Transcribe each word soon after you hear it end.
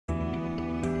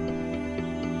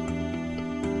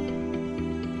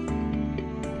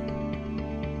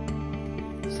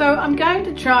So I'm going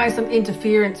to try some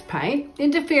interference paint.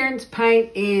 Interference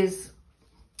paint is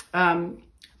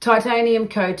titanium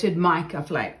coated mica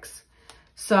flakes.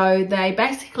 So they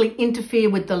basically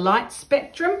interfere with the light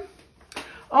spectrum.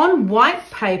 On white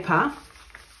paper,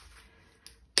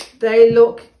 they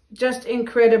look just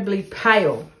incredibly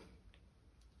pale.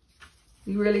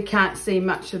 You really can't see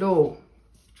much at all.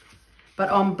 But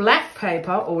on black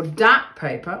paper or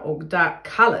dark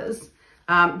colours,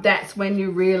 that's when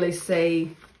you really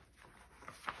see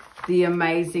the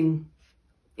amazing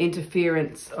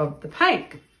interference of the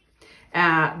paint.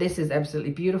 This is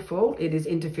absolutely beautiful. It is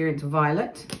interference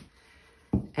violet.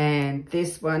 And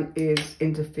this one is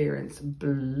interference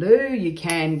blue. You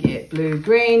can get blue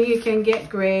green, you can get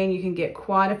green, you can get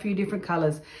quite a few different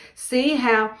colours. See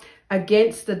how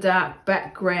against the dark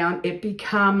background it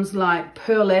becomes like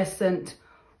pearlescent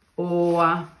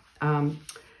or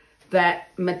that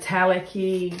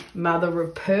metallic-y mother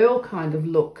of pearl kind of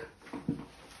look.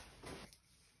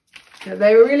 Now,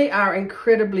 they really are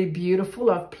incredibly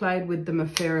beautiful. I've played with them a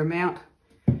fair amount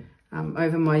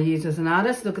over my years as an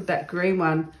artist. Look at that green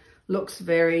one. Looks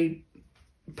very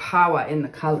power in the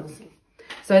colours.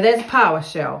 So there's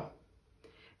PowerShell.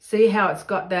 See how it's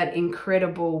got that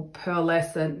incredible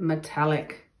pearlescent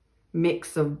metallic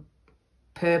mix of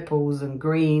purples and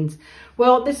greens.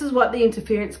 Well, this is what the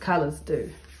interference colours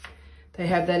do. They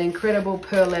have that incredible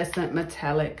pearlescent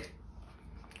metallic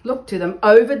look to them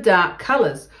over dark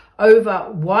colours. Over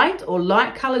white or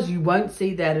light colours, you won't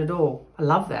see that at all. I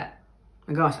love that.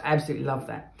 My gosh, I absolutely love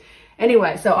that.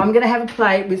 Anyway, so I'm going to have a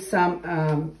play with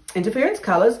some interference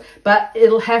colours, but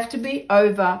it'll have to be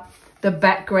over the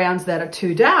backgrounds that are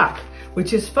too dark,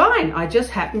 which is fine. I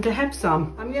just happen to have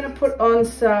some. I'm going to put on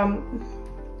some,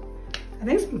 I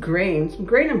think some green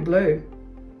and blue.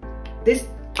 This,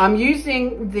 I'm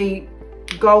using the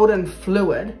golden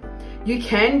fluid. You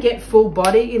can get full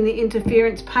body in the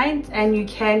interference paint and you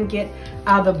can get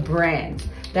other brands.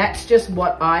 That's just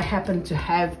what I happen to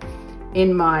have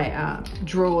in my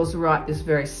drawers right this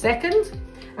very second.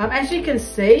 As you can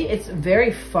see, it's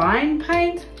very fine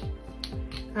paint.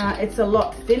 It's a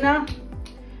lot thinner,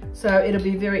 so it'll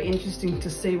be very interesting to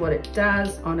see what it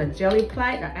does on a jelly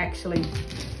plate. I actually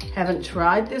haven't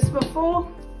tried this before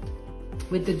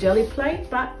with the jelly plate,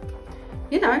 but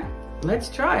you know, let's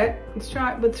try it. Let's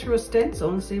try it through a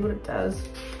stencil and see what it does.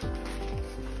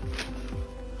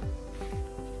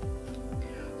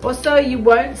 Also, you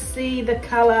won't see the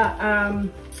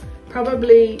colour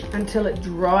probably until it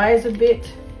dries a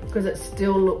bit, because it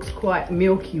still looks quite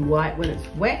milky white when it's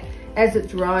wet. As it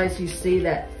dries, you see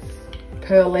that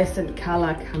pearlescent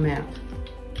colour come out.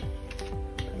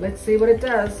 Let's see what it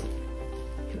does.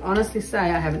 I can honestly say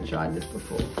I haven't tried this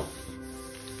before.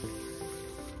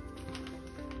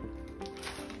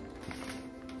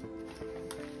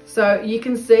 So you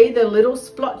can see the little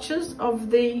splotches of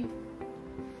the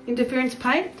interference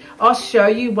paint. I'll show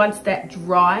you once that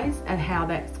dries and how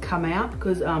that's come out,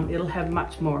 because it'll have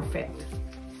much more effect.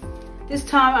 This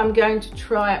time I'm going to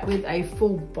try it with a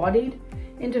full-bodied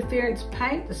interference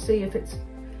paint to see if it's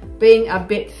being a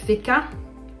bit thicker.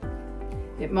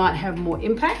 It might have more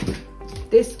impact.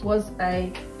 This was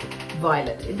a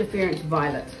violet, interference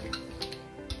violet.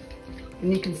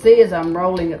 And you can see as I'm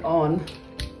rolling it on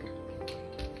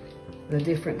the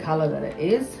different colour that it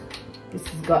is. This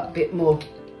has got a bit more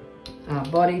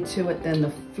body to it than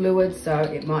the fluid, so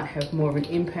it might have more of an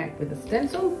impact with the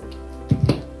stencil.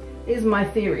 Is my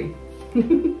theory.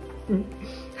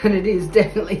 And it is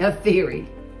definitely a theory.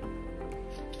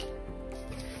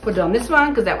 Put it on this one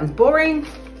because that one's boring.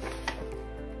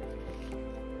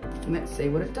 And let's see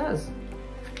what it does.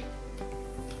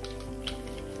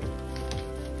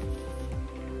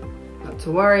 Not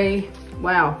to worry.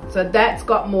 Wow, so that's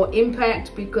got more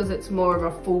impact because it's more of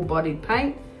a full-bodied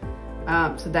paint.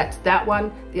 So that's that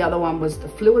one. The other one was the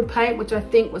fluid paint, which I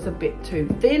think was a bit too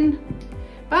thin.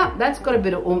 But that's got a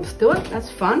bit of oomph to it. That's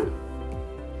fun.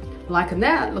 Liking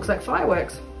that. It looks like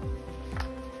fireworks.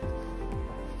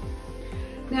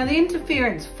 Now the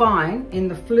interference fine in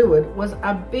the fluid was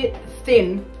a bit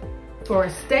thin for a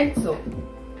stencil,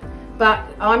 but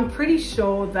I'm pretty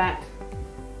sure that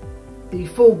the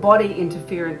full body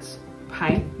interference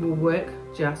paint will work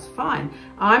just fine.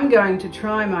 I'm going to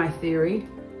try my theory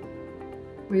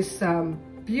with some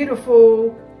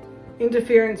beautiful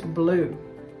interference blue.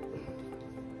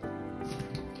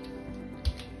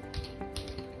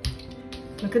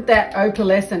 Look at that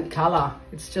opalescent color.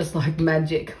 It's just like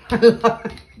magic. I love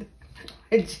it.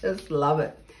 I just love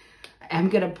it. I am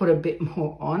going to put a bit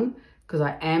more on because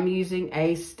I am using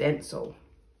a stencil.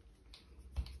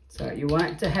 So you want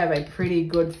it to have a pretty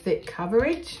good thick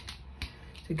coverage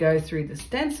to go through the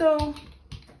stencil.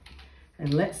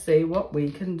 And let's see what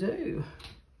we can do.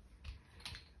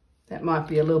 That might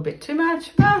be a little bit too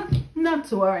much, but not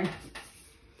to worry.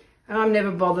 I'm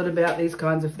never bothered about these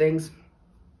kinds of things.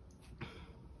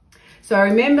 So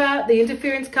remember, the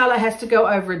interference color has to go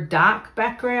over a dark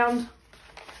background.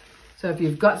 So if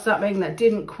you've got something that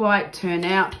didn't quite turn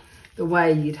out the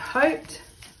way you'd hoped,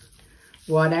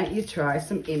 why don't you try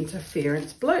some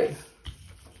interference blue?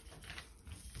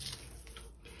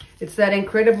 It's that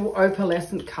incredible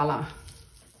opalescent color.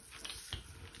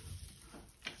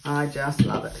 I just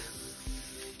love it.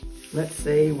 Let's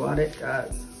see what it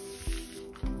does.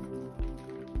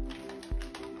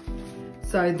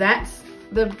 So that's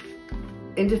the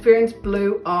interference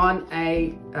blue on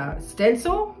a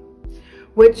stencil,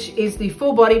 which is the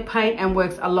full body paint and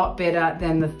works a lot better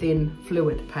than the thin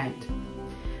fluid paint.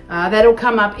 That'll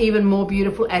come up even more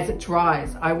beautiful as it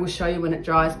dries. I will show you when it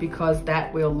dries because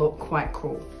that will look quite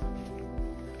cool.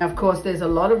 Of course, there's a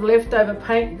lot of leftover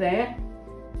paint there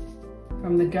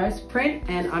from the ghost print,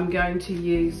 and I'm going to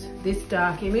use this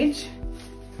dark image.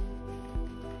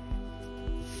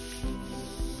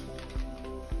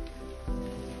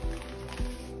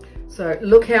 So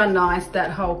look how nice that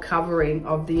whole covering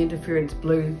of the interference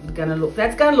blue is going to look.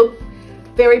 That's going to look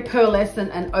very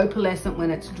pearlescent and opalescent when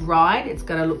it's dried. It's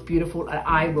going to look beautiful, and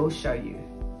I will show you.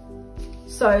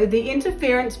 So the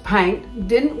interference paint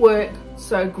didn't work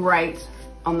so great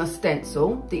on the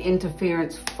stencil, the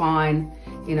interference fine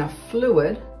in a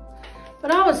fluid, but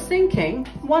I was thinking,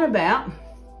 what about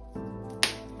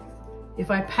if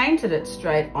I painted it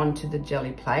straight onto the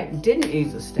jelly plate, didn't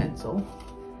use a stencil,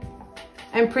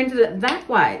 and printed it that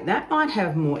way? That might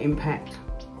have more impact.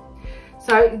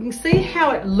 So you can see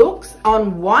how it looks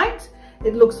on white.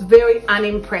 It looks very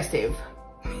unimpressive.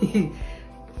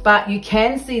 But you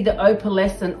can see the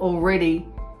opalescent already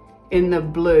in the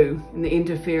blue, in the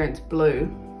interference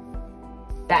blue.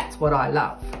 That's what I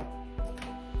love,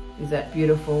 is that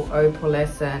beautiful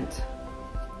opalescent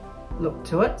look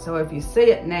to it. So if you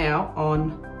see it now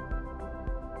on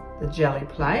the jelly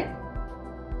plate,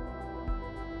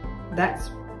 that's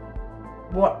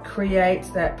what creates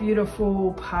that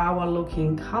beautiful power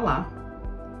looking color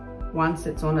once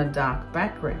it's on a dark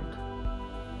background.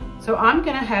 So I'm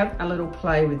going to have a little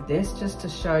play with this just to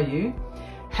show you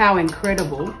how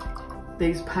incredible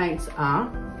these paints are,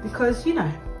 because you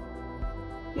know,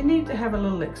 you need to have a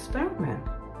little experiment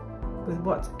with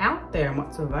what's out there and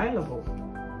what's available.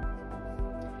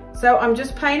 So I'm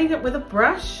just painting it with a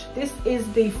brush. This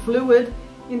is the fluid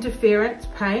interference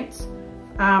paints.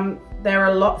 They're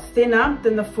a lot thinner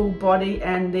than the full body,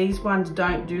 and these ones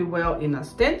don't do well in a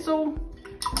stencil,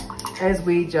 as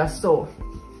we just saw.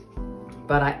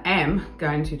 But I am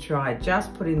going to try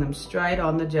just putting them straight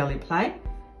on the jelly plate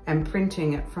and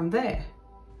printing it from there,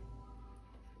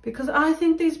 because I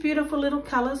think these beautiful little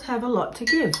colors have a lot to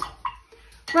give.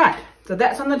 Right, so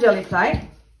that's on the jelly plate.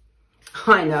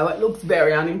 I know it looks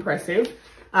very unimpressive.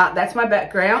 That's my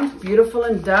background, beautiful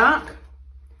and dark.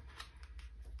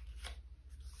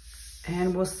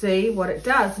 And we'll see what it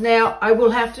does. Now, I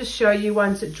will have to show you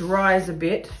once it dries a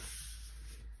bit,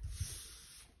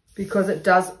 because it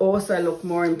does also look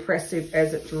more impressive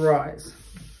as it dries.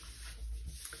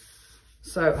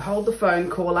 So hold the phone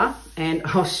caller and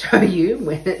I'll show you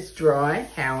when it's dry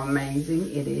how amazing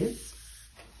it is.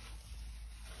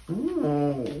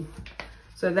 Ooh.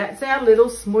 So that's our little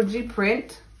smudgy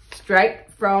print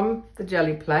straight from the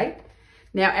jelly plate.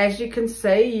 Now, as you can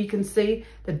see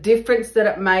the difference that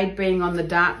it made being on the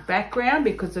dark background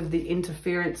because of the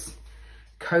interference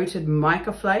coated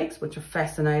mica flakes, which are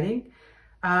fascinating.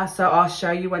 So I'll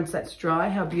show you once that's dry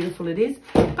how beautiful it is.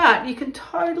 But you can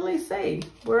totally see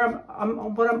where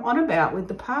what I'm on about with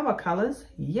the power colors.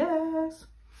 Yes.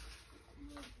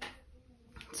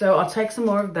 So I'll take some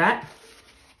more of that,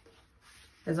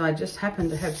 as I just happen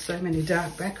to have so many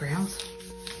dark backgrounds.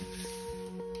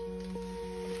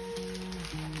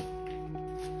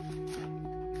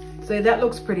 See, that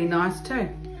looks pretty nice too.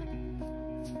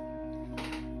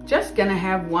 Just gonna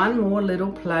have one more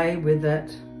little play with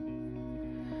it,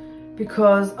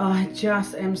 because I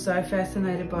just am so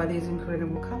fascinated by these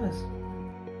incredible colors.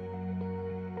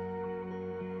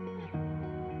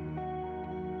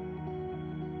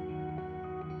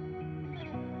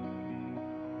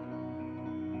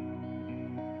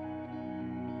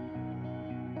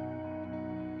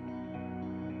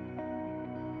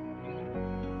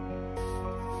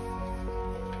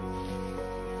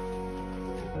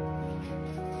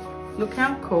 Look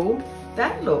how cool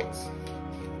that looks.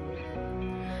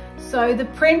 So the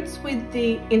prints with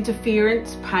the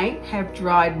interference paint have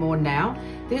dried more now.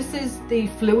 This is the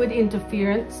fluid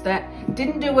interference that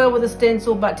didn't do well with the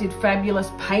stencil but did fabulous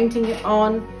painting it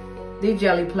on. the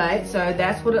jelly plate. So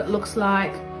that's what it looks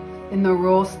like in the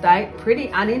raw state. Pretty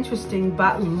uninteresting,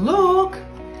 but look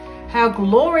how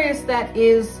glorious that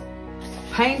is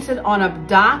painted on a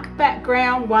dark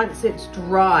background once it's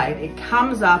dried. It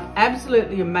comes up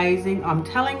absolutely amazing. I'm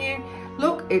telling you,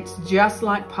 look, it's just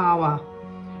like power.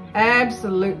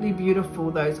 Absolutely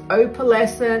beautiful. Those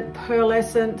opalescent,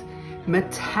 pearlescent,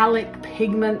 metallic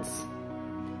pigments.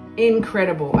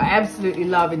 Incredible. I absolutely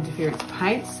love interference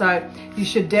paint, so you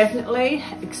should definitely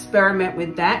experiment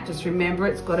with that. Just remember,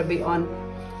 it's got to be on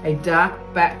a dark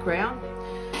background.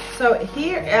 So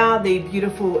here are the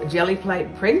beautiful jelly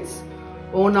plate prints,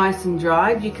 all nice and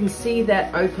dried. You can see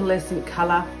that opalescent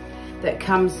color that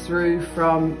comes through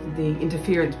from the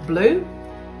interference blue.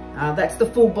 That's the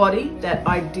full body that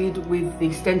I did with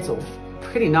the stencil.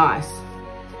 Pretty nice.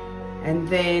 And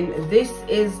then this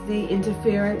is the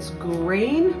interference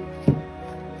green.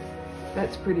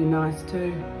 That's pretty nice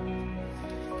too.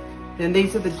 Then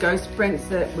these are the ghost prints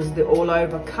that was the all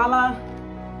over color.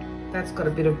 That's got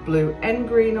a bit of blue and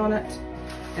green on it.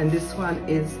 And this one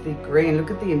is the green.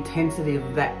 Look at the intensity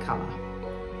of that color.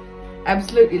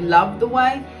 Absolutely love the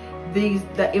way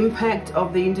the impact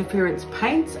of the interference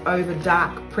paints over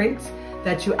dark prints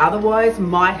that you otherwise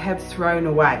might have thrown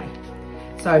away.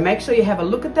 So make sure you have a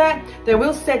look at that. They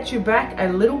will set you back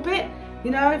a little bit.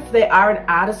 You know, if they are an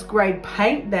artist grade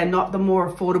paint, they're not the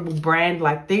more affordable brand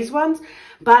like these ones,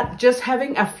 but just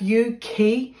having a few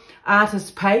key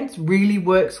artist paints really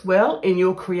works well in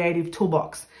your creative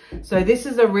toolbox. So this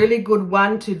is a really good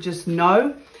one to just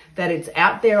know that it's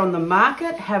out there on the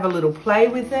market, have a little play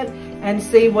with it and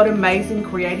see what amazing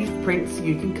creative prints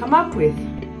you can come up with.